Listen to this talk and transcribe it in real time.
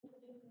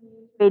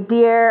a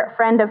dear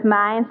friend of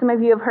mine. Some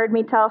of you have heard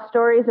me tell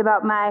stories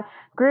about my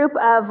group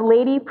of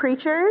lady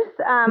preachers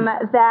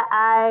that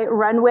I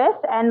run with,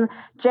 and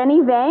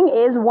Jenny Vang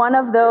is one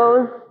of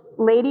those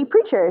lady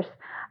preachers.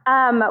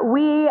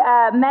 We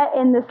met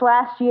in this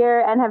last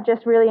year and have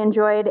just really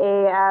enjoyed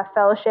a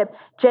fellowship.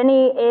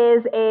 Jenny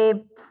is a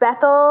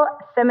Bethel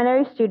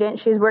Seminary student.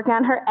 She's working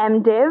on her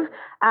MDiv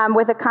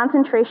with a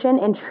concentration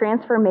in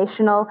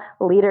transformational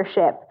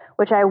leadership,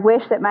 which I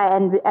wish that my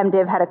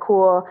MDiv had a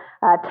cool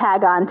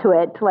tag onto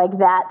it like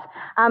that.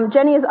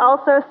 Jenny is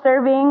also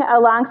serving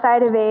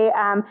alongside of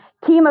a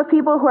team of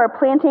people who are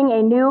planting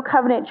a new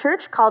covenant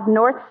church called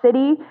North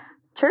City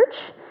Church.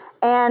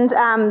 And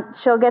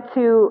she'll get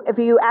to, if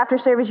you, after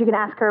service, you can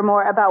ask her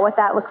more about what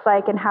that looks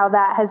like and how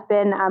that has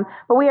been.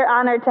 But we are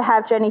honored to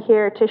have Jenny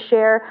here to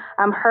share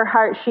her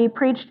heart. She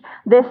preached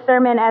this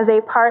sermon as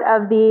a part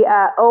of the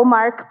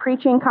OMARC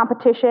preaching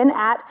competition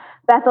at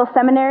Bethel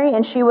Seminary,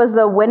 and she was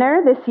the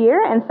winner this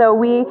year. And so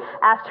we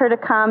asked her to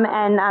come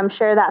and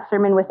share that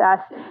sermon with us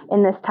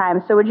in this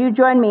time. So would you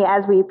join me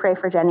as we pray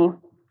for Jenny?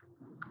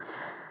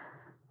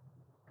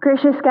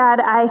 Gracious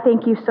God, I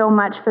thank you so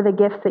much for the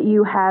gifts that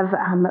you have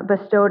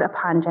bestowed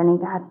upon Jenny,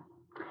 God.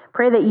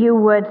 Pray that you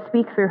would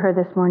speak through her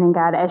this morning,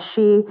 God, as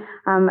she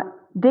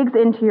digs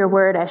into your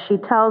word, as she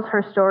tells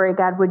her story.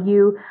 God, would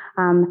you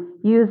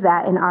use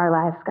that in our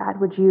lives,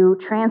 God? Would you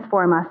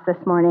transform us this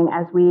morning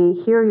as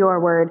we hear your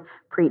word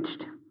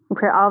preached? We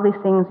pray all these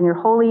things in your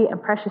holy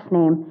and precious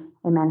name.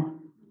 Amen.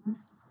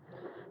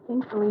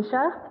 Thanks,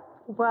 Alicia.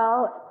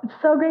 Well, it's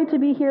so great to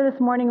be here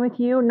this morning with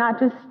you, not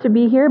just to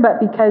be here,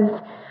 but because,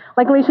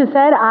 like Alicia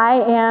said,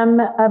 I am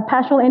a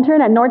pastoral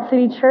intern at North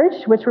City Church,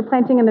 which we're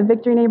planting in the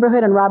Victory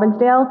neighborhood in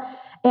Robbinsdale.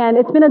 And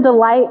it's been a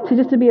delight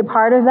to be a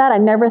part of that. I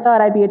never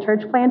thought I'd be a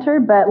church planter,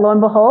 but lo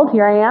and behold,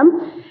 here I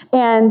am.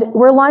 And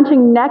we're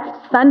launching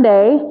next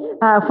Sunday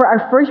for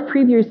our first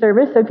preview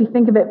service. So if you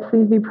think of it,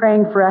 please be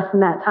praying for us in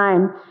that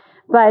time.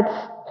 But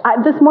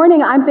this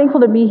morning, I'm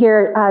thankful to be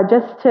here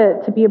just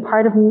to be a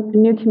part of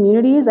new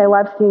communities. I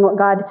love seeing what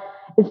God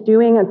is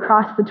doing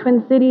across the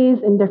Twin Cities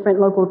and different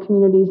local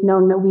communities,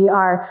 knowing that we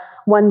are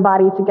one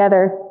body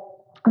together.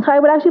 So I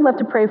would actually love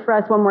to pray for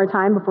us one more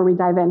time before we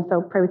dive in.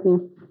 So pray with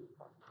me.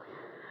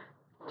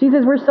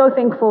 Jesus, we're so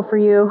thankful for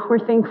you.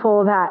 We're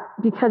thankful that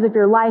because of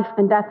your life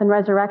and death and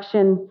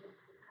resurrection,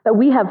 that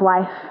we have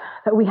life,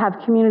 that we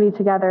have community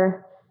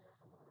together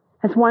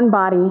as one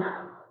body.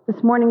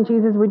 This morning,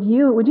 Jesus, would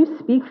you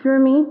speak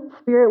through me?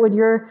 Spirit, would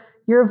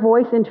your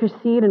voice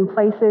intercede in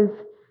places,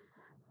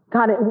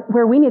 God,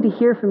 where we need to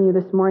hear from you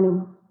this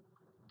morning?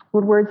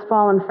 Would words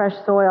fall on fresh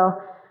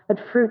soil, that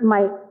fruit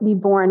might be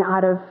born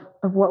out of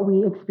what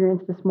we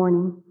experienced this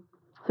morning?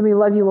 So we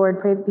love you,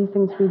 Lord. Pray that these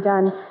things be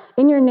done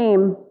in your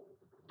name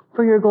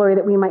for your glory,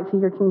 that we might see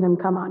your kingdom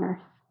come on earth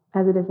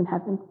as it is in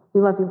heaven.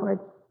 We love you, Lord.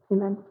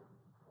 Amen.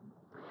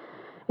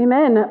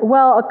 Amen.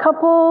 Well, a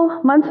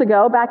couple months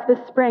ago, back this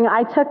spring,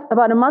 I took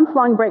about a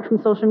month-long break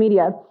from social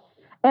media.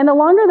 And the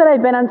longer that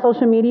I've been on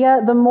social media,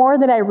 the more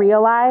that I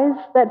realize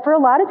that for a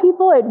lot of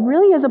people, it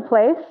really is a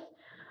place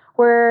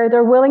where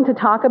they're willing to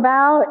talk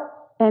about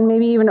and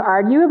maybe even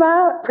argue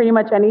about pretty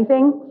much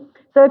anything.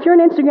 So if you're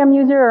an Instagram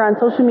user or on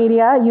social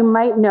media, you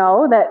might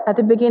know that at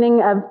the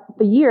beginning of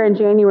the year in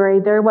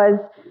January, there was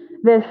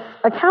this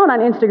account on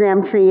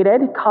Instagram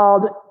created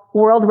called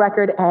World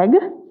Record Egg.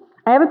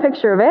 I have a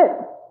picture of it.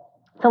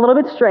 It's a little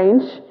bit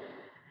strange,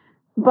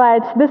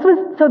 but this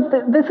is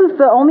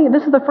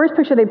the first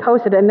picture they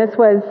posted, and this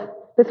was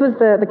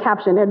the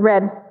caption. It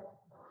read,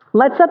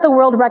 "Let's set the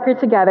world record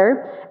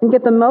together and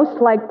get the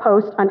most liked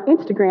post on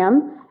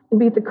Instagram and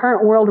beat the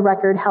current world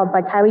record held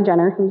by Kylie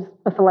Jenner, who's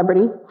a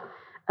celebrity,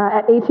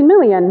 at 18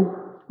 million.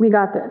 We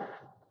got this."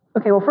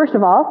 Okay, well, first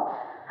of all,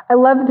 I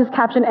love that this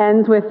caption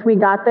ends with "we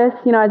got this,"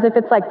 as if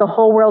it's like the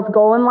whole world's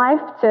goal in life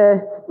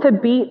to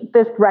beat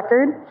this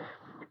record.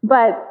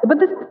 But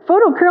this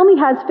photo currently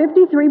has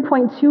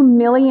 53.2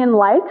 million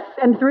likes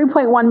and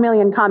 3.1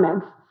 million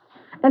comments.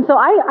 And so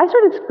I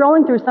started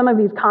scrolling through some of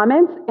these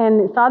comments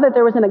and saw that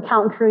there was an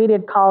account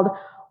created called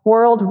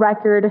World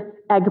Record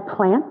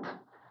Eggplant.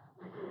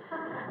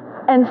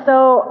 And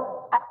so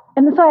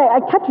I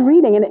kept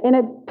reading,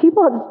 and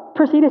people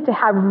proceeded to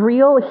have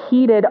real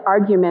heated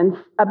arguments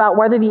about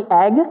whether the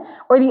egg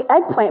or the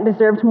eggplant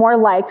deserved more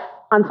likes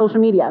on social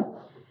media.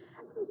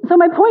 So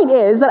my point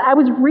is that I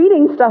was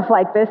reading stuff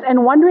like this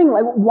and wondering,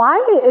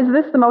 why is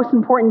this the most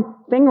important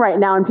thing right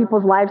now in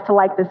people's lives to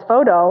like this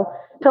photo,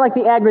 to like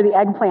the egg or the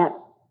eggplant?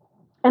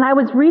 And I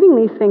was reading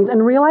these things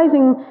and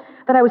realizing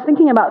that I was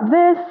thinking about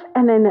this,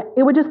 and then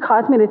it would just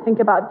cause me to think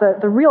about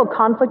the real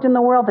conflict in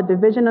the world, the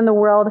division in the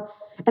world.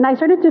 And I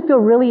started to feel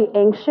really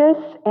anxious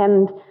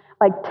and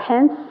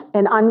tense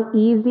and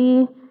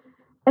uneasy.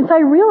 And so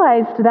I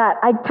realized that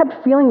I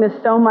kept feeling this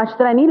so much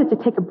that I needed to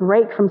take a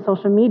break from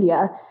social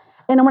media.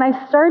 And when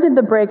I started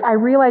the break, I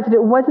realized that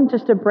it wasn't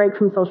just a break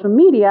from social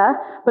media,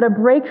 but a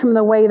break from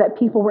the way that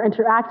people were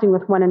interacting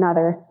with one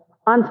another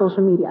on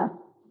social media.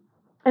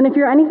 And if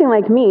you're anything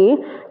like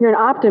me, you're an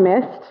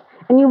optimist,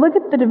 and you look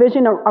at the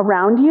division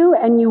around you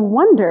and you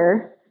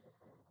wonder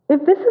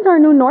if this is our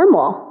new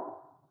normal.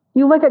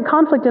 You look at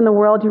conflict in the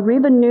world, you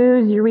read the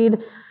news, you read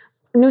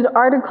news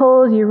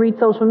articles, you read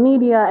social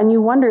media, and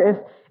you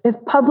wonder if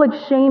public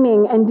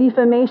shaming and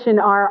defamation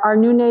are our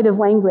new native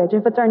language,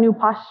 if it's our new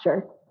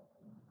posture.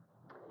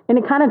 And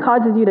it kind of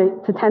causes you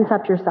to tense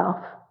up yourself.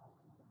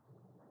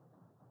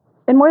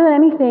 And more than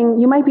anything,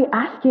 you might be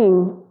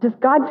asking, does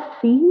God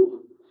see?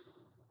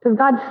 Does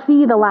God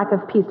see the lack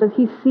of peace? Does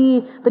he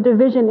see the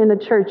division in the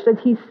church? Does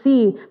he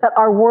see that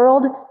our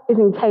world is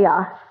in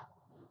chaos?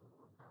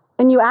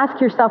 And you ask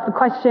yourself the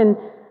question,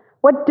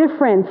 what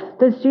difference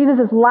does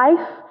Jesus'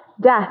 life,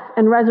 death,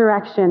 and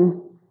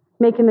resurrection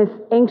make in this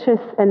anxious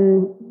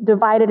and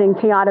divided and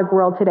chaotic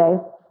world today?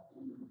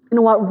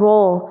 And what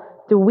role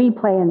do we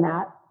play in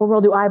that? What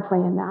role do I play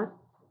in that?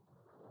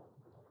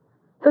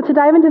 So to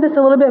dive into this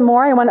a little bit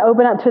more, I want to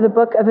open up to the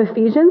book of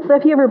Ephesians. So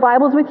if you have your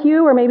Bibles with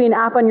you or maybe an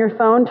app on your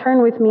phone,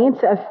 turn with me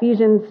to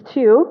Ephesians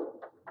 2.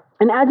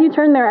 And as you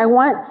turn there, I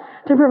want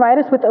to provide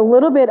us with a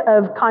little bit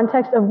of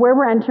context of where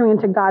we're entering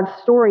into God's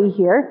story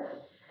here.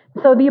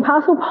 So the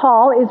Apostle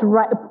Paul is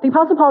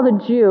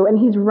a Jew, and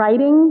he's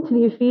writing to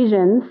the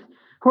Ephesians,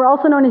 who are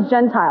also known as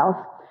Gentiles.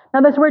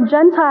 Now this word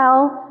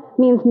Gentile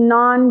means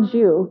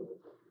non-Jew.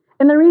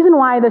 And the reason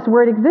why this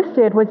word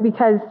existed was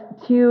because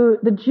to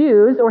the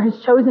Jews, or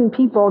his chosen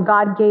people,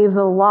 God gave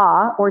the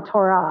law, or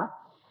Torah.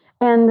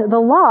 And the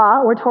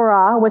law, or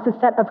Torah, was a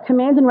set of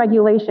commands and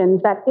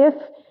regulations that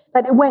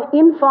went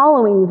in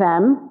following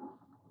them,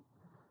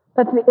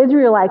 that the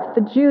Israelites,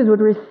 the Jews, would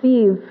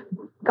receive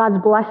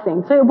God's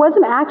blessing. So it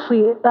wasn't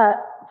actually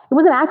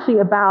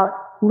about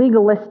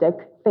legalistic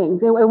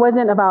things. It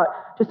wasn't about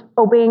just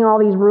obeying all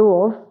these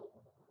rules.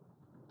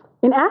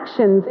 In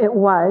actions, it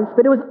was,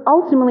 but it was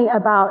ultimately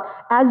about,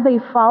 as they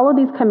followed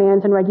these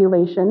commands and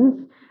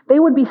regulations, they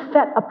would be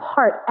set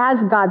apart as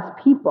God's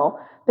people.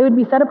 They would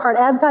be set apart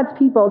as God's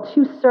people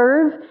to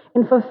serve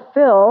and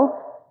fulfill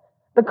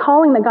the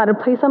calling that God had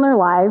placed on their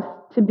lives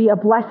to be a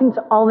blessing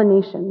to all the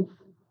nations.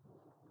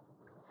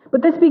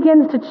 But this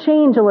begins to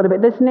change a little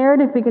bit. This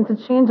narrative begins to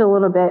change a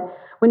little bit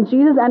when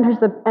Jesus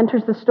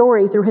enters the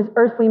story through his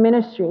earthly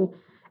ministry.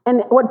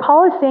 And what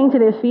Paul is saying to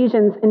the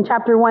Ephesians in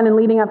chapter 1 and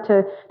leading up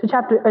to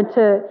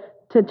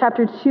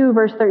chapter 2,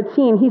 verse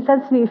 13, he says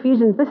to the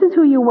Ephesians, this is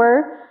who you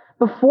were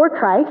before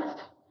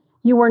Christ.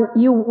 You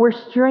were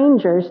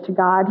strangers to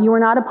God. You were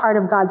not a part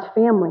of God's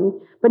family.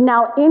 But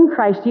now in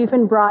Christ, you've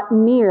been brought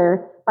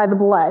near by the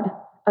blood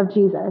of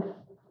Jesus.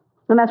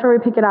 And that's where we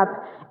pick it up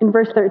in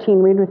verse 13.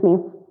 Read with me.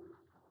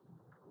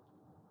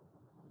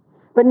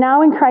 But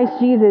now in Christ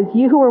Jesus,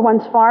 you who were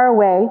once far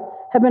away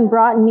have been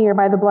brought near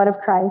by the blood of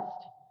Christ.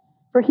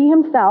 For he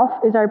himself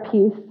is our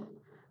peace,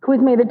 who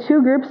has made the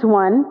two groups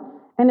one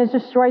and has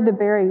destroyed the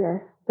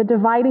barrier, the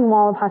dividing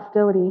wall of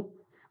hostility,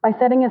 by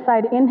setting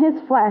aside in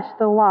his flesh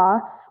the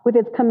law with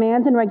its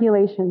commands and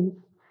regulations.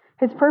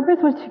 His purpose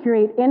was to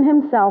create in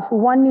himself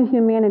one new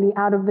humanity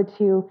out of the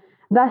two,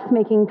 thus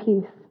making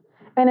peace,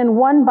 and in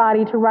one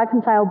body to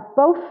reconcile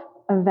both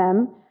of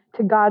them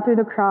to God through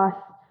the cross,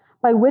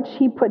 by which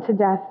he put to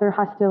death their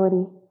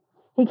hostility.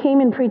 He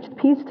came and preached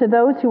peace to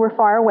those who were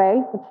far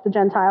away, that's the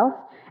Gentiles,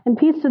 and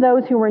peace to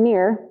those who were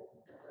near,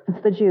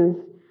 that's the Jews.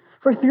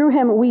 For through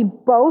him we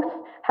both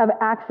have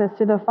access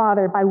to the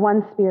Father by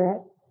one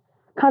Spirit.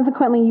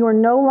 Consequently, you are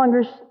no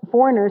longer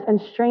foreigners and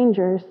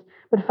strangers,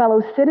 but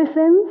fellow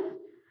citizens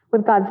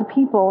with God's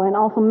people and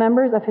also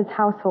members of his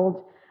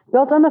household,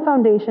 built on the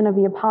foundation of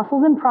the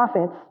apostles and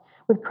prophets,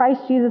 with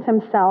Christ Jesus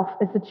himself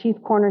as the chief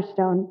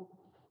cornerstone.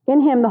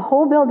 In him, the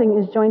whole building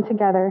is joined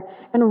together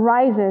and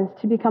rises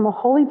to become a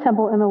holy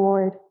temple in the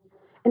Lord.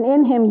 And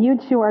in him, you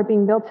two are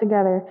being built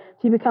together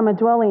to become a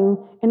dwelling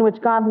in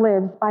which God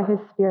lives by his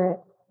Spirit.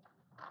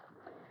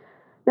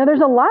 Now,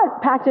 there's a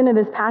lot packed into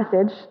this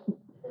passage,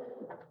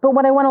 but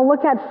what I want to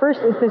look at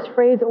first is this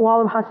phrase,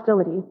 wall of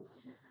hostility.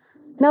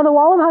 Now, the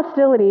wall of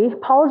hostility,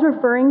 Paul is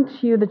referring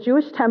to the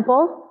Jewish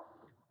temple.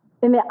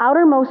 In the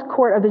outermost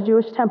court of the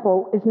Jewish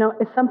temple is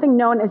something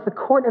known as the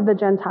court of the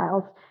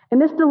Gentiles. And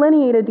this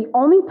delineated the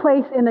only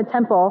place in the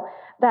temple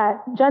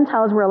that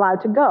Gentiles were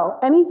allowed to go.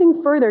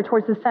 Anything further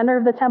towards the center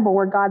of the temple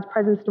where God's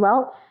presence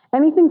dwelt,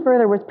 anything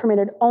further was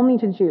permitted only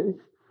to Jews.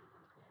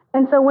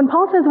 And so when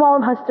Paul says wall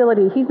of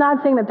hostility, he's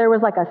not saying that there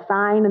was like a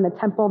sign in the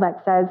temple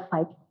that says,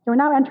 like, you're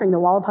now entering the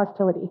wall of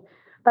hostility.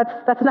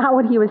 That's not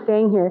what he was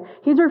saying here.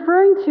 He's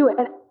referring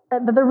to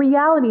the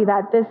reality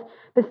that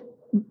this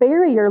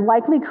barrier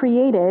likely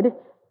created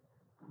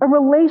a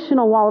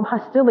relational wall of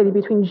hostility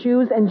between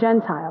Jews and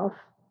Gentiles.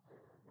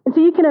 And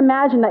so you can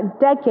imagine that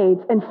decades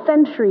and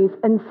centuries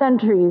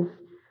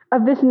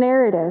of this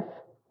narrative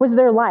was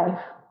their life.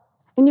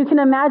 And you can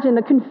imagine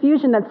the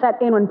confusion that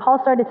set in when Paul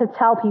started to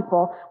tell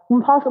people,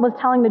 when Paul was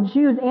telling the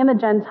Jews and the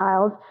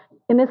Gentiles,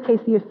 in this case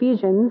the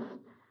Ephesians,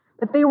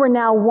 that they were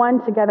now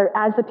one together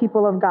as the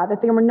people of God,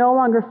 that they were no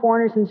longer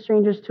foreigners and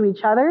strangers to each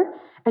other,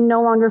 and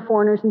no longer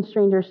foreigners and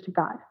strangers to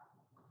God.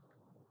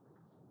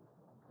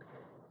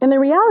 And the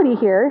reality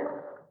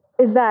here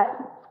is that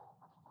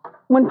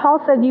when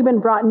Paul says you've been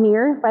brought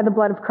near by the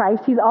blood of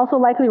Christ, he's also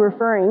likely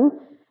referring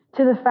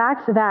to the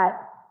fact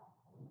that,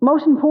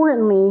 most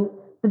importantly,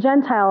 the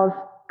Gentiles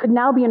could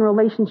now be in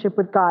relationship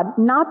with God,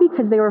 not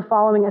because they were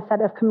following a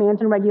set of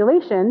commands and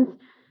regulations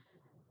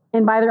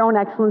and by their own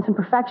excellence and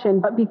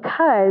perfection, but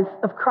because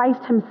of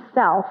Christ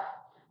himself,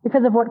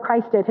 because of what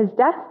Christ did. His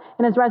death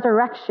and his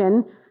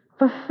resurrection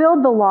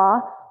fulfilled the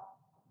law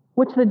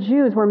which the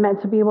Jews were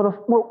meant to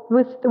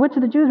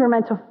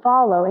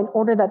follow in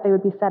order that they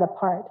would be set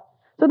apart.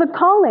 So the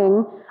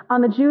calling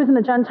on the Jews and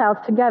the Gentiles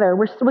together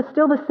was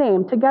still the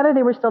same. Together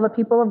they were still the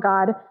people of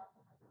God,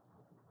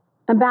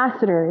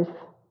 ambassadors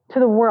to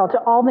the world, to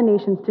all the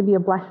nations, to be a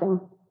blessing.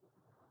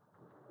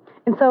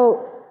 And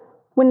so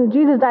when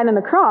Jesus died on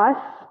the cross,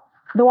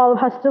 the wall of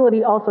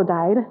hostility also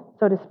died,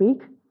 so to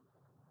speak.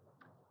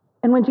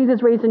 And when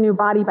Jesus raised a new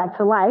body back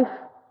to life,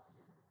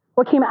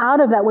 what came out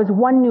of that was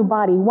one new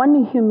body, one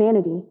new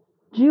humanity.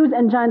 Jews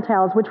and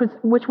Gentiles,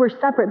 which were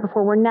separate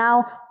before, were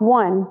now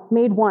one,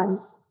 made one.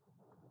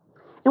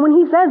 And when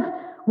he says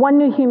one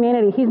new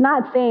humanity, he's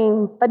not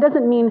saying, that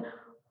doesn't mean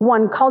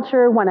one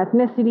culture, one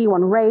ethnicity,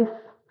 one race.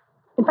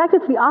 In fact,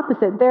 it's the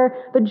opposite.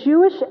 The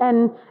Jewish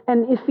and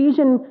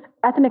Ephesian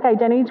ethnic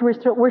identities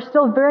were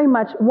still very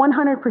much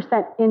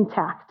 100%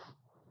 intact.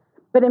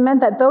 But it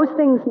meant that those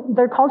things,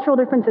 their cultural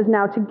differences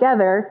now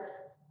together,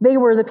 they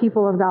were the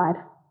people of God.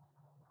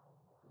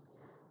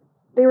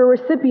 They were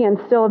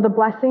recipients still of the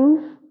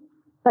blessings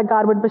that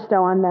God would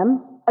bestow on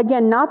them.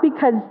 Again, not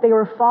because they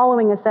were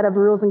following a set of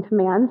rules and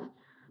commands,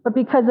 but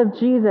because of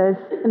Jesus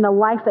and the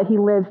life that he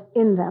lives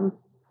in them.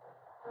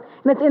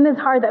 And it's in this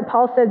heart that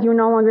Paul says, you're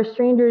no longer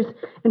strangers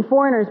and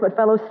foreigners, but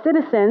fellow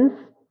citizens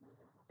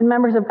and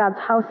members of God's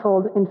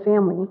household and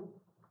family.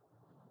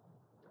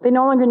 They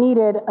no longer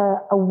needed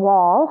a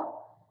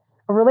wall,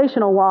 a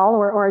relational wall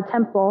or a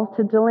temple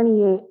to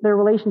delineate their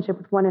relationship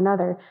with one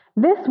another.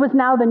 This was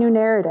now the new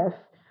narrative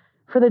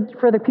for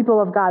the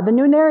people of God. The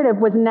new narrative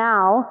was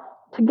now,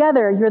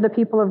 together you're the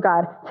people of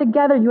God.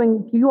 Together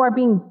you are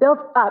being built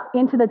up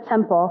into the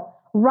temple,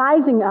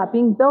 rising up,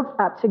 being built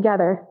up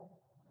together.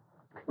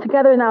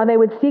 Together now they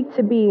would seek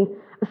to be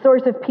a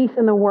source of peace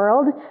in the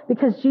world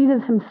because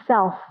Jesus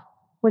himself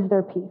was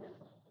their peace.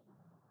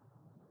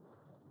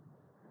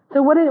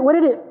 So what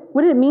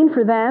did it mean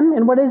for them,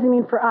 and what does it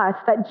mean for us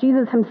that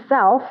Jesus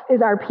himself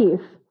is our peace?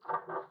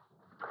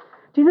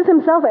 Jesus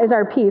himself is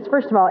our peace,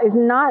 first of all, is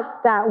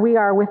not that we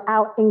are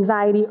without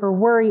anxiety or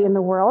worry in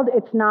the world.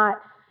 It's not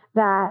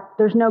that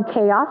there's no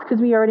chaos,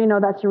 because we already know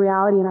that's a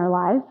reality in our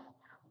lives.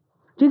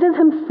 Jesus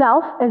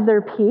himself as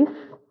their peace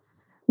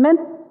meant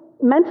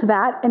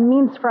that and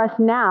means for us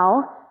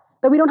now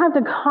that we don't have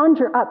to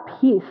conjure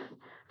up peace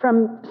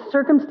from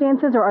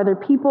circumstances or other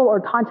people or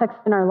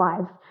contexts in our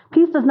lives.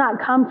 Peace does not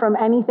come from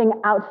anything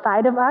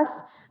outside of us.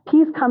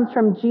 Peace comes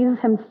from Jesus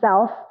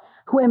himself,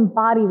 who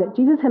embodies it.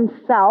 Jesus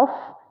himself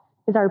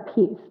is our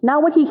peace.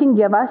 Not what he can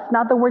give us,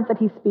 not the words that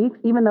he speaks,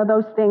 even though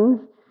those things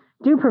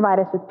do provide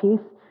us with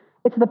peace.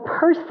 It's the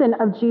person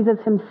of Jesus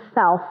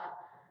himself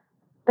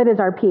that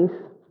is our peace.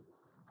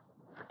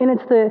 And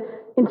it's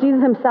in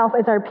Jesus himself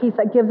as our peace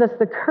that gives us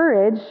the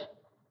courage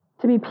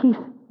to be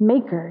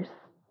peacemakers.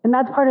 And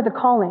that's part of the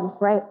calling,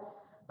 right?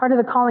 Part of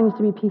the calling is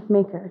to be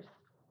peacemakers.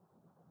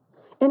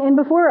 And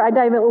before I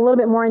dive a little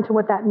bit more into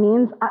what that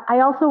means, I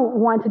also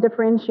want to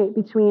differentiate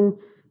between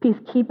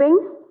peacekeeping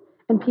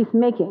and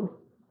peacemaking.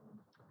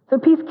 So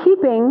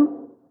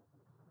peacekeeping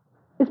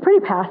is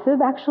pretty passive,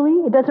 actually.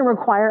 It doesn't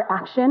require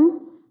action.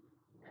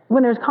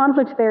 When there's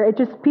conflict there,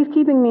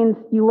 peacekeeping means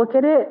you look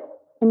at it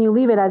and you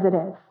leave it as it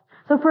is.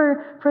 So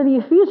for the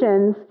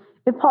Ephesians,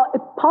 if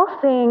Paul's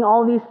saying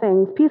all these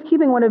things,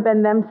 peacekeeping would have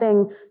been them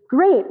saying,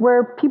 great,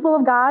 we're people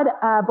of God,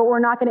 but we're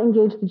not going to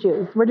engage the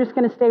Jews. We're just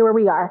going to stay where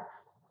we are.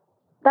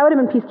 That would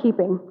have been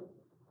peacekeeping.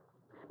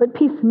 But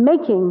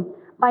peacemaking,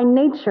 by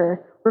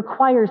nature,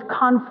 requires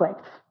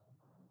conflict.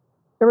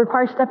 It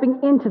requires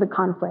stepping into the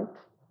conflict.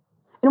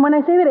 And when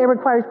I say that it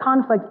requires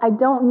conflict, I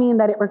don't mean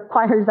that it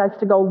requires us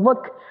to go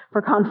look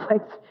for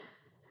conflict.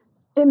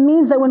 It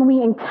means that when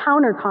we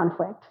encounter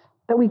conflict,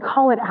 that we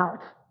call it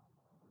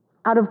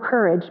out of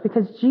courage,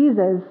 because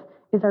Jesus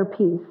is our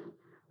peace.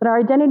 That our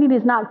identity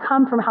does not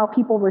come from how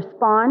people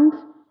respond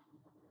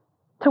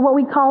to what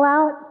we call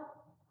out,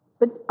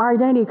 but our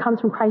identity comes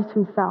from Christ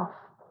himself.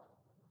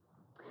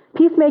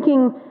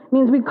 Peacemaking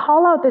means we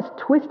call out this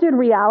twisted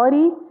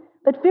reality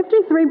that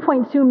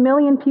 53.2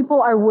 million people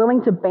are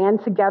willing to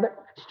band together,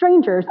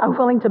 strangers are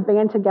willing to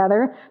band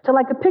together to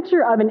like a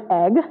picture of an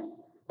egg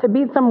to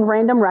beat some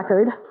random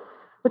record,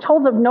 which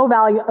holds of no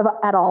value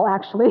at all,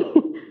 actually.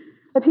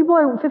 That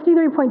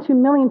 53.2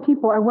 million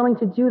people are willing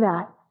to do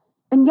that.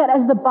 And yet,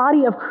 as the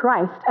body of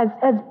Christ,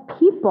 as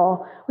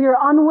people, we are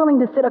unwilling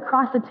to sit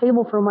across the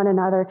table from one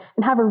another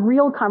and have a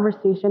real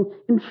conversation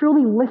and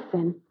truly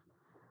listen.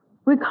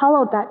 We call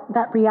out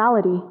that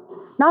reality,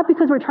 not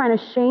because we're trying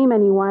to shame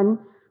anyone,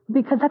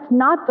 because that's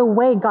not the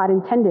way God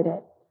intended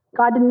it.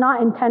 God did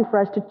not intend for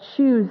us to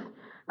choose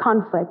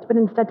conflict, but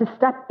instead to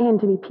step in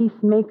to be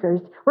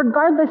peacemakers,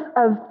 regardless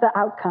of the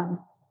outcome,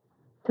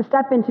 to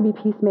step in to be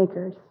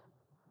peacemakers.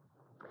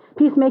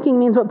 Peacemaking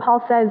means what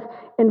Paul says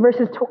in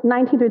verses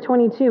 19 through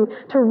 22,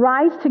 to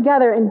rise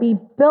together and be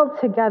built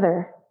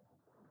together.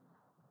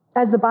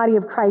 as the body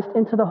of Christ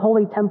into the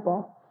holy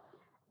temple.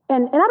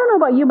 And I don't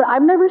know about you, but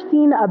I've never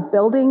seen a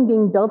building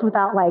being built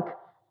without like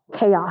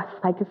chaos,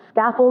 like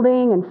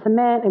scaffolding and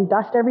cement and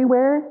dust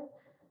everywhere.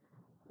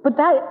 But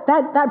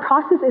that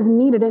process is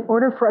needed in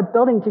order for a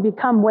building to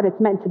become what it's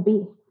meant to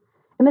be.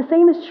 And the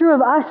same is true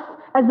of us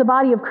as the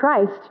body of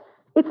Christ.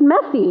 It's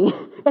messy.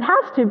 It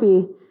has to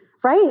be,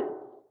 right?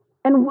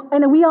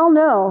 And we all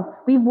know,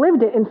 we've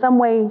lived it in some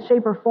way,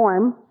 shape, or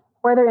form,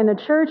 whether in the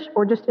church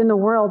or just in the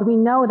world. We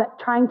know that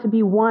trying to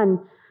be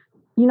one,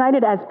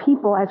 united as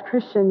people, as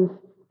Christians,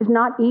 is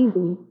not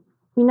easy.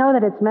 We know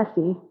that it's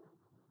messy.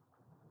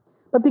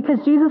 But because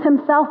Jesus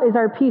himself is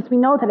our peace, we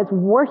know that it's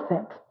worth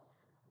it.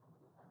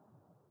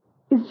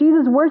 Is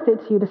Jesus worth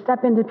it to you to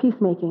step into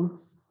peacemaking?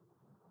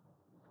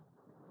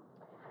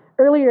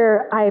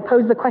 Earlier, I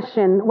posed the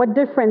question, what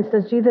difference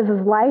does Jesus'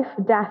 life,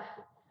 death,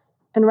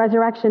 and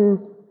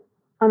resurrection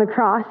on the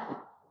cross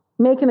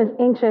make in this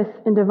anxious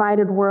and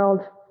divided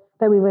world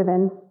that we live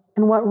in?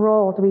 And what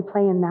role do we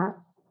play in that?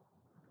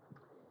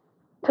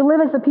 To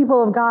live as the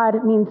people of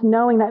God means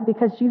knowing that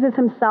because Jesus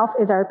himself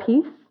is our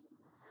peace,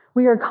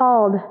 we are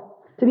called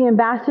to be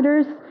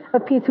ambassadors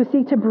of peace who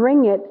seek to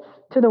bring it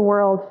to the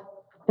world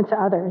and to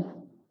others.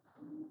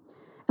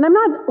 And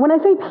when I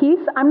say peace,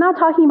 I'm not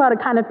talking about a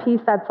kind of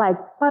peace that's like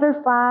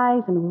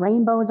butterflies and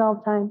rainbows all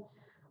the time.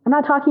 I'm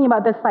not talking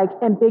about this like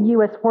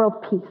ambiguous world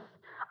peace.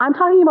 I'm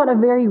talking about a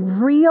very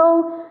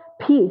real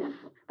peace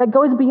that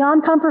goes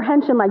beyond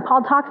comprehension, like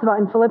Paul talks about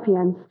in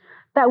Philippians.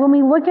 That when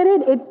we look at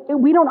it,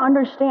 we don't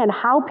understand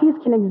how peace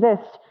can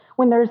exist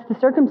when there's the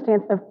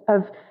circumstance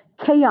of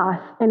chaos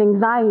and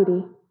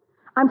anxiety.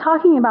 I'm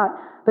talking about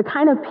the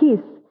kind of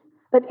peace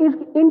that is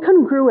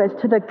incongruous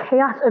to the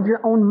chaos of your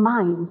own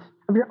mind,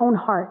 of your own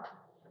heart.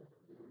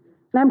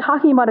 And I'm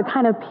talking about a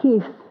kind of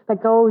peace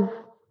that goes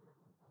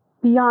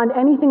beyond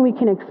anything we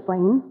can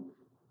explain,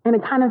 and a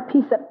kind of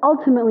peace that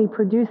ultimately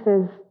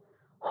produces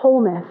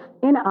wholeness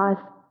in us,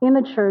 in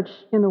the church,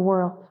 in the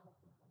world.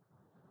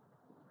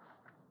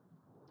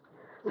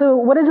 So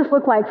what does this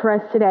look like for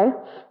us today?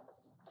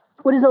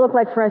 What does it look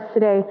like for us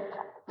today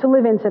to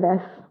live into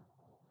this?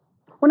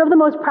 One of the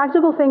most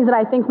practical things that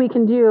I think we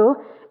can do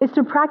is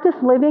to practice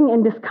living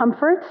in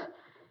discomfort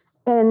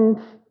and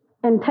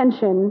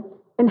tension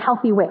in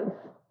healthy ways.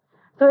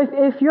 So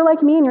if you're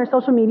like me and you're a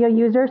social media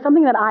user,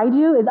 something that I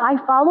do is I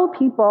follow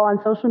people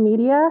on social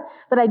media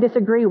that I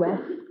disagree with.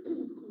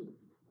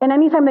 And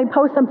anytime they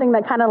post something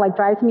that kind of like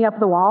drives me up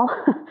the wall,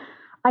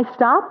 I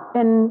stop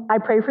and I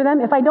pray for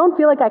them. If I don't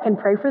feel like I can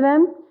pray for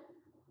them,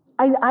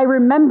 I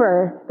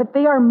remember that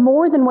they are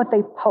more than what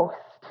they post.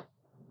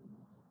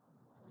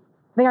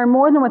 They are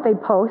more than what they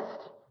post,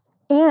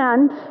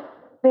 and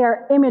they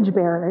are image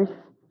bearers.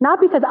 Not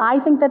because I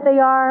think that they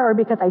are, or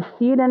because I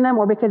see it in them,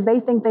 or because they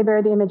think they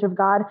bear the image of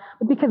God,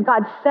 but because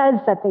God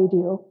says that they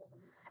do.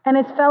 And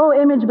as fellow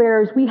image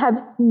bearers, we have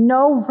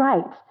no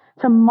right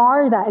to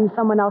mar that in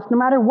someone else, no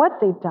matter what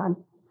they've done.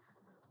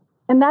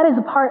 And that is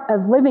a part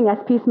of living as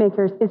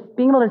peacemakers, is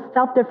being able to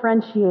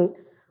self-differentiate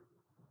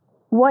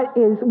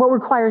what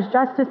requires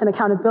justice and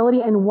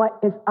accountability, and what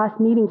is us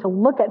needing to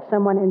look at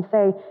someone and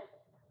say,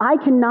 I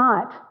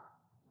cannot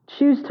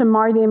choose to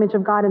mar the image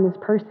of God in this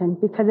person,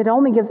 because it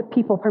only gives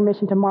people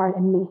permission to mar it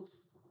in me.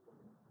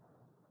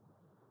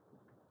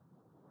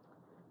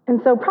 And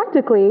so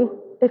practically,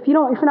 if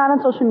you're not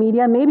on social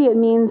media, maybe it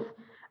means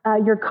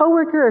your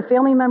coworker or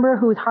family member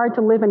who is hard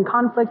to live in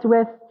conflict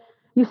with,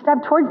 you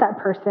step towards that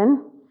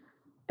person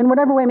in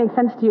whatever way makes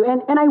sense to you.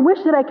 And I wish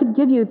that I could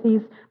give you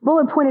these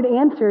bullet-pointed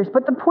answers,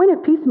 but the point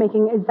of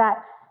peacemaking is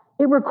that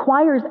it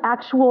requires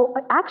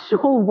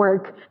actual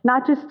work,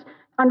 not just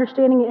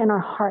understanding it in our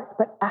heart,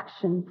 but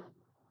actions.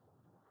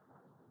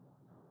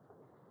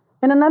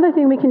 And another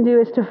thing we can do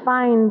is to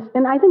find,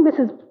 and I think this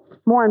is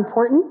more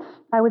important,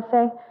 I would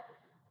say,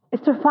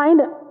 is to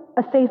find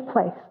a safe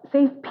place,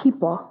 safe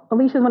people.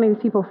 Alicia's one of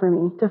these people for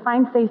me, to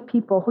find safe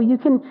people who you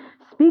can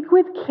speak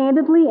with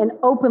candidly and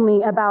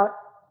openly about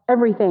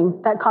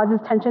everything that causes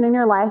tension in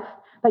your life,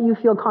 that you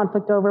feel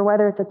conflict over,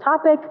 whether it's a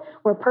topic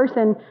or a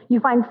person. You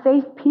find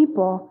safe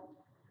people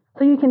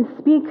so you can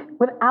speak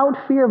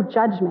without fear of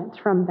judgment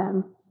from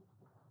them.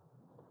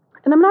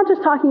 And I'm not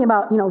just talking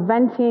about,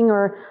 venting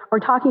or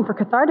talking for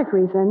cathartic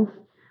reasons,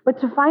 but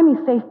to find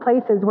these safe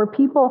places where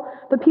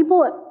the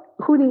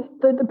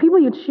people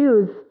you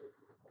choose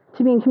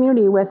to be in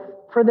community with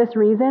for this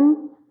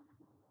reason,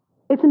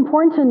 it's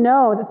important to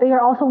know that they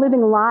are also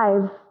living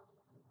lives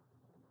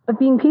of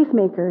being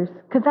peacemakers,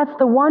 because that's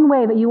the one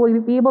way that you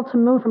will be able to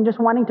move from just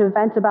wanting to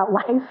vent about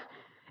life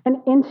and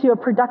into a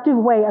productive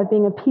way of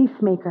being a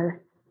peacemaker,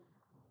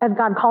 as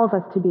God calls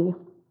us to be.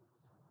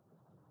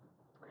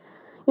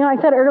 I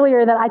said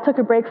earlier that I took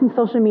a break from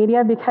social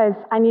media because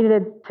I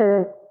needed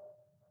to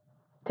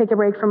take a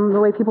break from the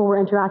way people were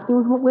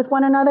interacting with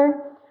one another.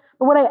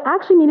 But what I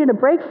actually needed a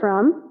break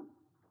from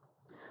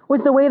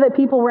was the way that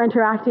people were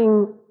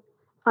interacting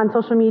on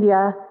social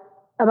media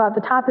about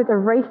the topic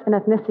of race and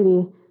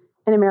ethnicity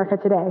in America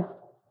today.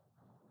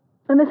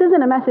 And this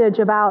isn't a message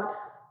about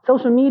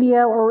social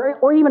media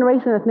or even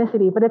race and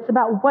ethnicity, but it's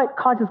about what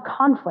causes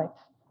conflict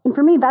And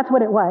for me, that's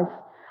what it was.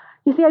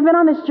 You see, I've been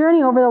on this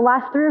journey over the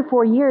last 3 or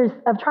 4 years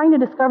of trying to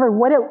discover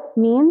what it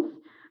means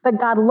that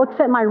God looks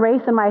at my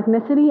race and my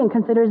ethnicity and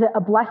considers it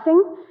a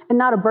blessing and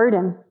not a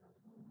burden.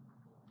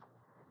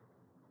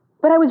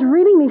 But I was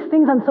reading these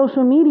things on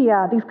social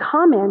media, these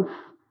comments,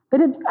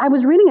 I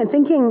was reading it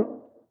thinking,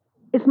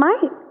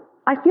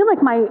 I feel like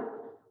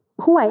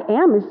who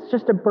I am is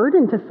just a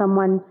burden to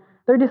someone.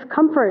 Their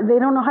discomfort, they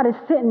don't know how to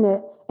sit in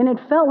it. And it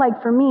felt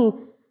like for me,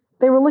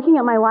 they were looking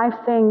at my life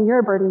saying, you're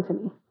a burden to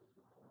me.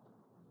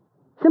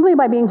 Simply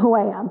by being who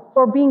I am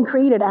or being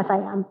created as I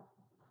am.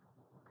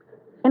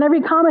 And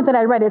every comment that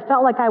I read, it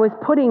felt like I was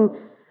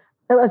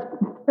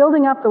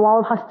building up the wall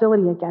of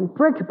hostility again,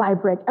 brick by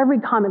brick. Every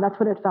comment, that's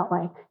what it felt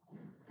like.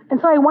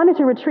 And so I wanted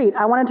to retreat.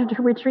 I wanted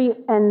to retreat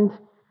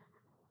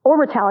or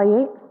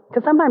retaliate,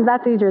 because sometimes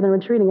that's easier than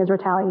retreating is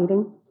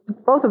retaliating.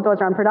 Both of those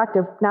are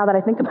unproductive now that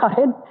I think about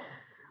it.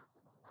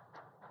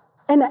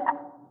 And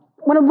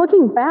when I'm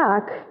looking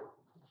back,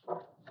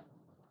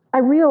 I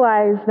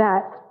realized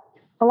that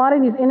a lot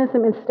of these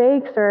innocent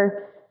mistakes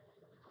or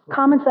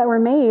comments that were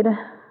made,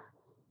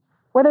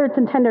 whether it's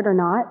intended or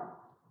not,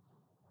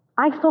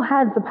 I still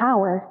had the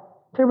power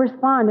to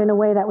respond in a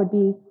way that would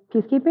be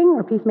peacekeeping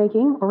or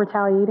peacemaking or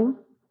retaliating.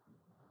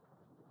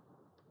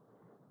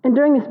 And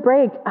during this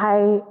break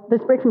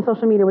from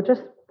social media, which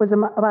just was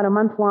about a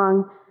month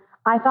long,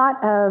 I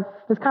thought of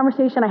this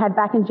conversation I had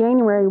back in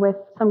January with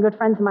some good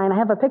friends of mine. I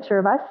have a picture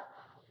of us.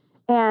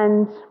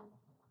 And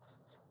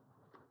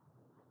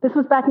this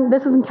was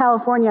in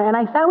California. And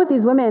I sat with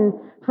these women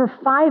for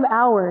 5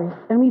 hours.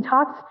 And we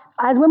talked,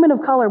 as women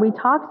of color, we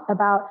talked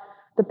about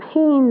the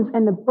pains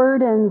and the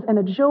burdens and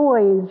the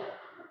joys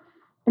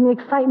and the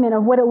excitement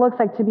of what it looks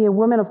like to be a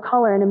woman of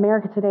color in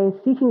America today,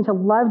 seeking to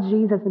love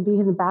Jesus and be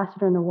his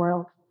ambassador in the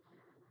world.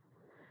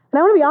 And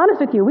I want to be honest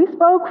with you, we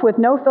spoke with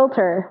no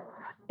filter,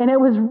 and it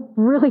was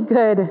really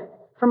good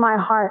for my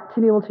heart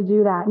to be able to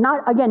do that.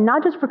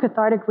 Not just for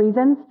cathartic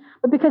reasons,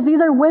 but because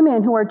these are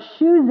women who are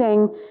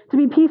choosing to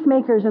be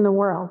peacemakers in the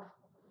world,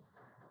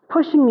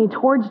 pushing me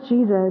towards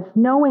Jesus,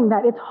 knowing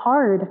that it's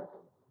hard,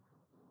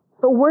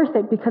 but worth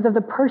it because of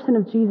the person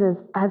of Jesus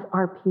as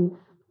our peace.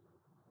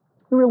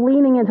 We were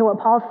leaning into what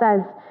Paul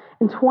says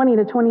in 20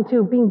 to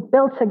 22, being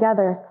built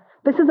together.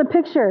 This is a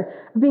picture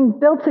of being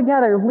built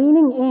together,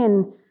 leaning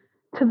in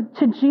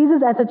to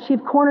Jesus as a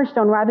chief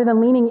cornerstone rather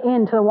than leaning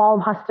into the wall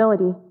of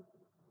hostility.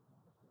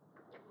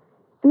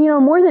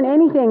 And more than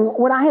anything,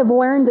 what I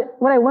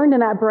learned in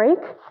that break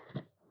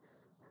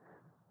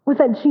was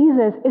that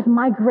Jesus is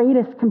my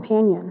greatest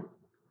companion,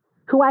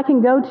 who I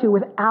can go to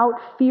without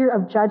fear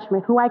of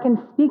judgment, who I can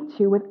speak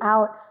to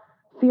without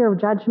fear of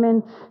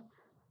judgment,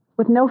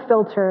 with no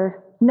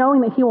filter,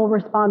 knowing that he will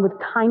respond with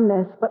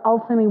kindness, but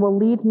ultimately will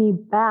lead me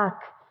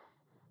back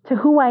to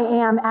who I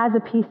am as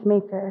a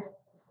peacemaker,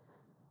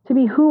 to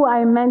be who I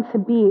am meant to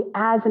be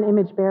as an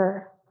image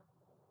bearer.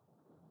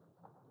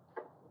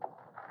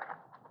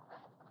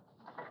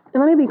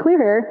 And let me be clear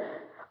here,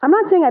 I'm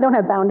not saying I don't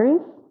have boundaries.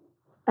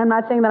 I'm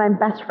not saying that I'm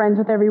best friends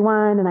with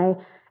everyone and I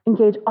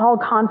engage all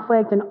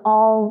conflict and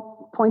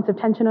all points of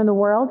tension in the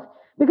world,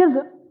 because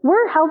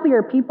we're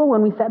healthier people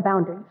when we set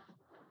boundaries.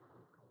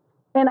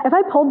 And if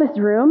I polled this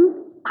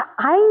room,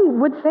 I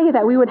would say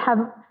that we would have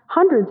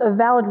hundreds of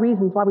valid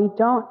reasons why we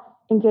don't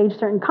engage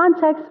certain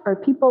contexts or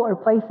people or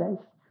places.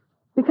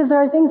 Because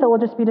there are things that will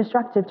just be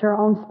destructive to our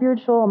own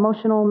spiritual,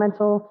 emotional,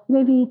 mental,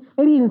 maybe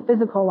even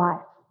physical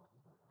lives.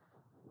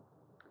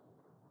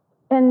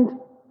 And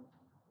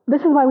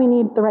this is why we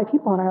need the right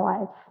people in our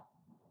lives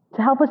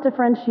to help us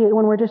differentiate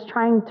when we're just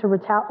trying to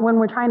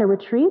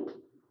retreat.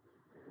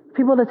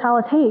 People to tell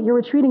us, hey, you're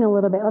retreating a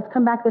little bit. Let's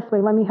come back this way.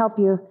 Let me help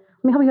you.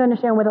 Let me help you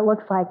understand what it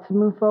looks like to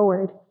move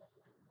forward.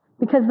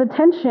 Because the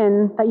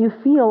tension that you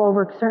feel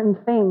over certain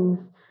things,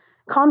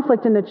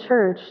 conflict in the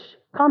church,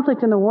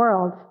 conflict in the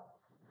world,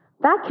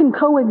 that can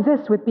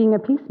coexist with being a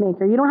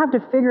peacemaker. You don't have to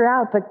figure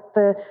out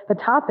the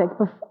topic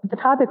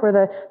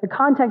or the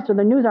context or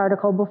the news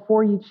article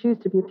before you choose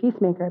to be a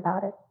peacemaker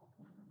about it.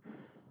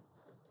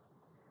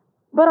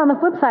 But on the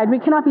flip side, we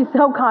cannot be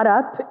so caught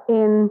up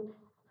in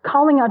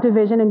calling out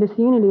division and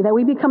disunity that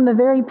we become the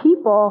very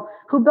people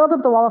who build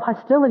up the wall of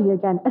hostility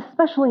again,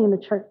 especially in the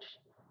church.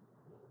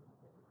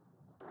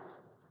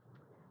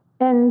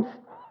 And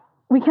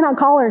we cannot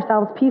call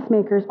ourselves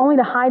peacemakers only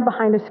to hide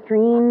behind a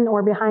screen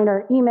or behind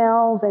our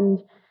emails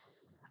and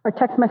our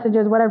text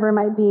messages, whatever it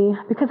might be,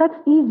 because that's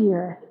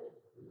easier.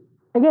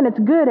 Again, it's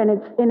good and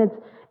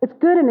it's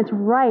good and it's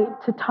right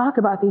to talk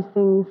about these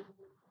things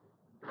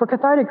for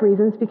cathartic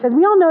reasons, because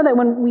we all know that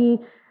when we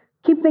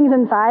keep things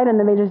inside and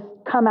then they just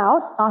come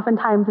out,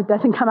 oftentimes it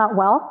doesn't come out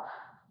well.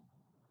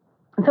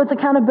 And so it's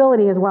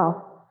accountability as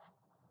well.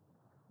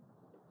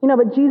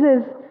 But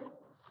Jesus,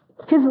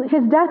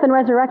 his death and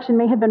resurrection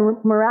may have been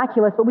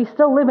miraculous, but we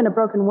still live in a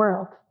broken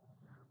world,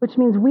 which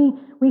means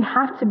we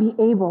have to be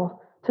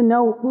able to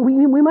know,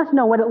 we must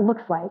know what it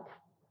looks like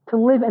to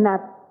live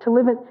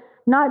it,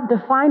 not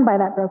defined by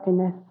that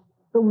brokenness,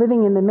 but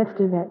living in the midst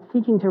of it,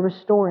 seeking to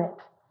restore it,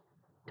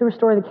 to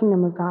restore the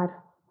kingdom of God.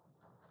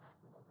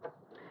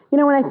 You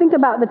know, when I think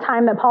about the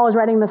time that Paul was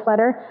writing this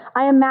letter,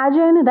 I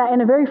imagine that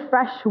in a very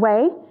fresh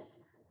way,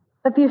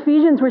 that the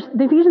Ephesians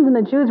and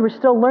the Jews were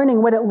still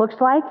learning what it looks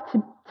like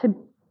to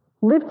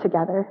live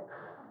together.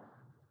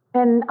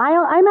 And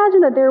I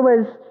imagine that there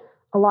was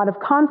a lot of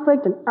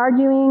conflict and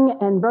arguing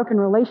and broken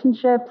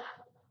relationships.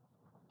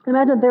 I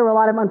imagine that there were a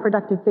lot of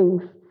unproductive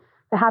things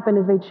that happened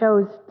as they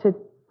chose to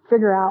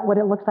figure out what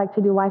it looks like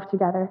to do life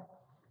together.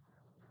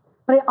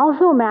 But I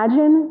also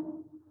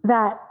imagine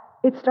that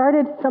it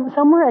started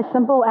somewhere as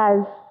simple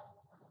as,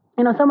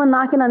 someone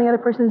knocking on the other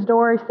person's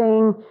door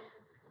saying,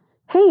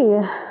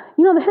 hey,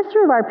 the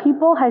history of our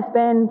people has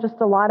been just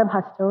a lot of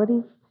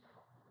hostility.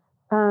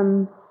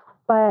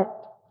 But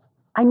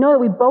I know that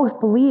we both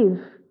believe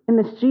in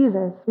this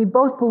Jesus. We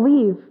both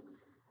believe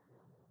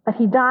that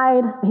he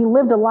died, he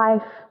lived a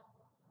life,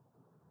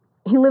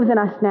 he lives in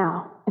us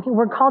now. And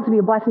we're called to be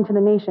a blessing to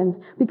the nations.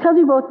 Because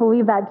we both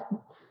believe that,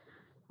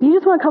 do you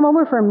just want to come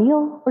over for a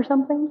meal or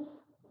something?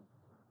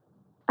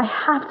 I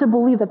have to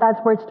believe that that's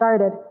where it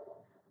started.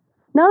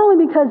 Not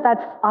only because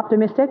that's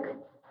optimistic,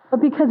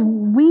 but because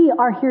we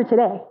are here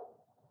today.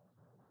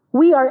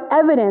 We are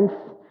evidence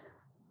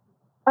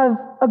of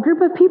a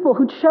group of people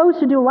who chose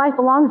to do life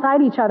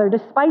alongside each other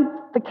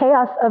despite the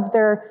chaos of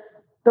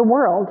the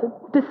world,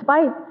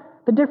 despite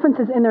the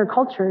differences in their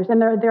cultures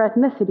and their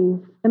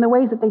ethnicities and the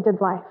ways that they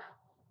did life.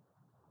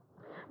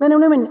 Men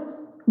and women,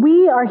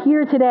 we are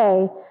here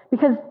today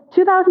because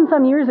 2,000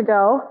 some years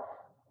ago,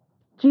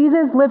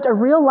 Jesus lived a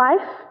real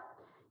life,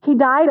 he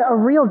died a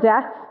real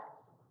death,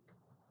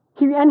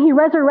 and he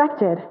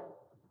resurrected.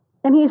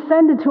 And he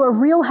ascended to a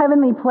real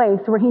heavenly place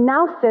where he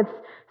now sits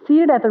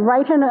seated at the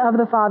right hand of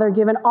the Father,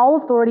 given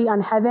all authority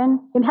in heaven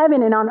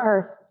and on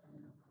earth.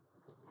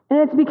 And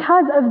it's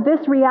because of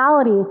this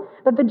reality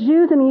that the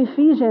Jews and the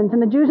Ephesians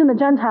and the Jews and the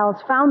Gentiles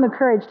found the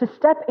courage to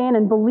step in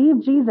and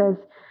believe Jesus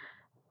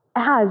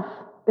as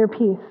their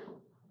peace.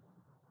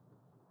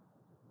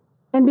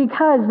 And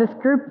because this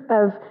group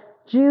of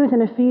Jews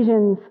and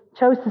Ephesians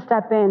chose to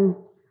step in,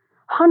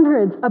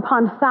 hundreds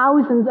upon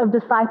thousands of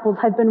disciples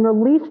have been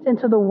released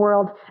into the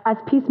world as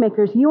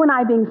peacemakers, you and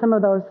I being some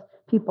of those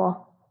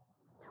people.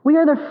 We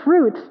are the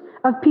fruit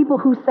of people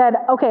who said,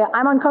 okay,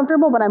 I'm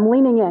uncomfortable, but I'm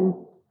leaning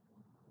in.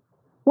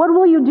 What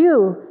will you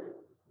do?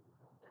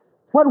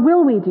 What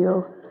will we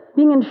do?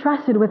 Being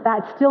entrusted with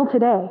that still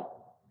today.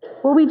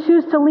 Will we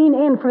choose to lean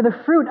in for the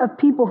fruit of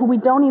people who we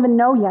don't even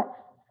know yet,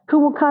 who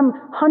will come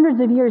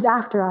hundreds of years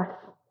after us?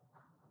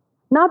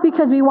 Not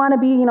because we want to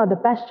be, the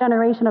best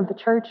generation of the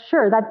church.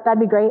 Sure, that'd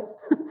be great.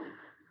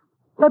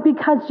 But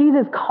because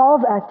Jesus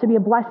calls us to be a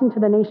blessing to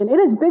the nation. It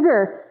is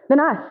bigger than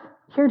us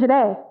here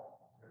today.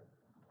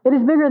 It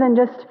is bigger than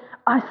just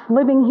us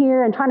living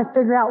here and trying to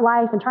figure out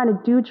life and trying to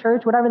do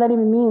church, whatever that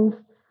even means.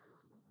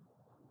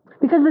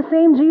 Because the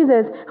same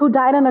Jesus who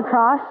died on the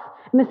cross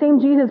and the same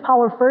Jesus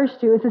Paul refers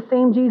to is the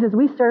same Jesus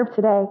we serve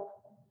today.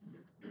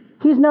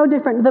 He's no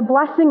different. The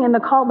blessings and the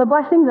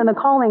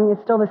calling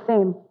is still the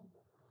same.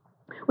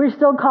 We're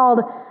still called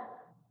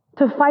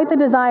to fight the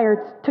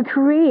desire to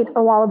create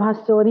a wall of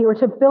hostility or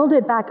to build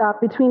it back up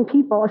between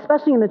people,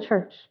 especially in the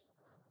church.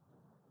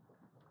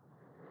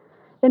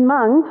 In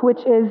Hmong, which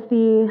is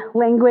the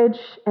language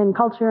and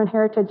culture and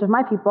heritage of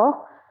my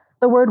people,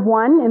 the word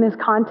one in this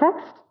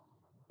context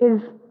is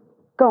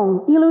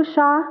gong, ilu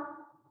sha,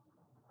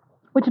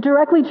 which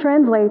directly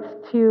translates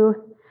to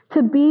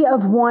be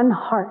of one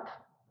heart.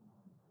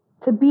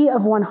 To be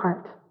of one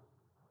heart.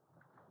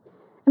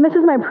 And this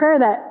is my prayer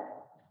that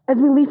as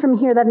we leave from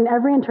here, that in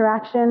every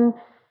interaction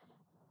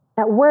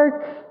at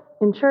work,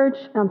 in church,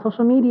 on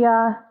social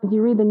media, as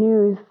you read the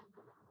news,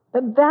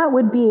 that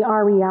would be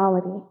our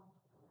reality.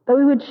 That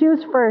we would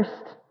choose first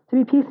to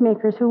be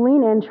peacemakers who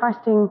lean in,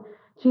 trusting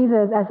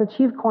Jesus as the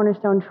chief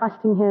cornerstone,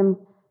 trusting him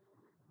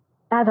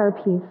as our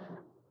peace.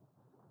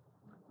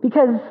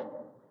 Because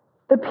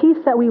the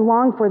peace that we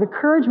long for, the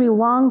courage we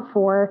long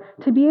for,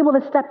 to be able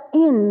to step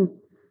in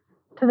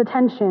to the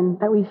tension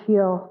that we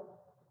feel,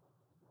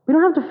 we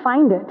don't have to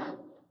find it.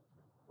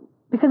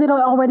 Because it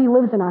already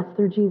lives in us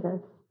through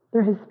Jesus,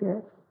 through his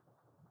Spirit.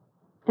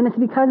 And it's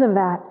because of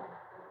that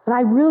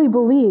I really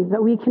believe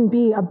that we can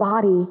be a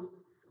body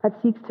that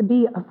seeks to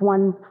be of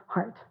one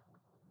heart.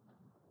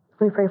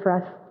 Let me pray for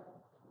us.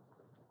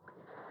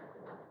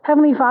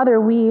 Heavenly Father,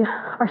 we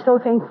are so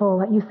thankful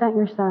that you sent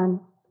your Son,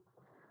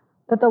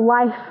 that the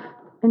life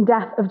and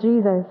death of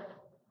Jesus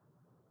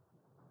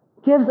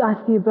gives us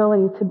the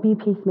ability to be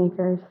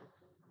peacemakers.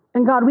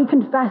 And God, we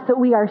confess that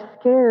we are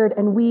scared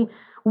and we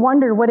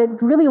wonder what it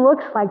really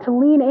looks like to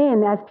lean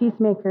in as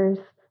peacemakers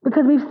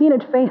because we've seen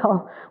it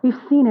fail. We've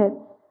seen it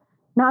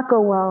not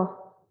go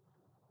well.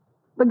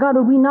 But God,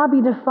 would we not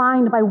be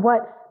defined by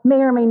what may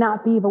or may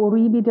not be, but would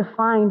we be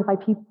defined by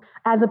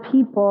as a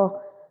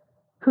people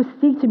who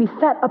seek to be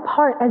set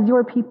apart as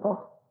your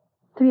people,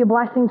 to be a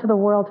blessing to the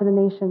world, to the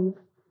nations.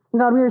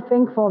 And God, we are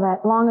thankful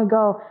that long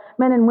ago,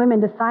 men and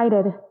women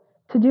decided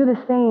to do the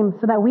same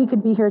so that we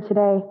could be here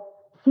today,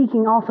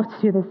 seeking also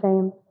to do the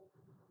same.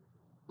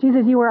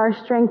 Jesus, you are our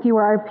strength, you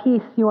are our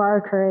peace, you are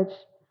our courage.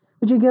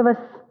 Would you give us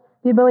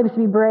the ability to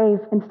be brave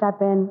and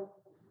step in?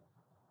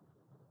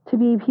 to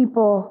be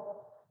people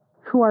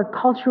who are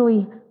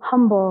culturally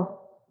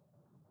humble.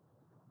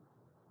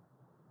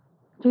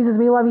 Jesus,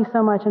 we love you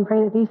so much and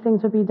pray that these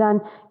things would be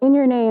done in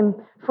your name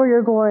for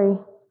your glory,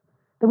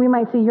 that we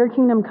might see your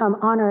kingdom come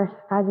on earth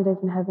as it is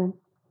in heaven.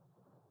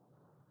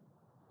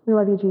 We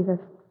love you, Jesus.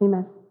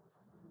 Amen.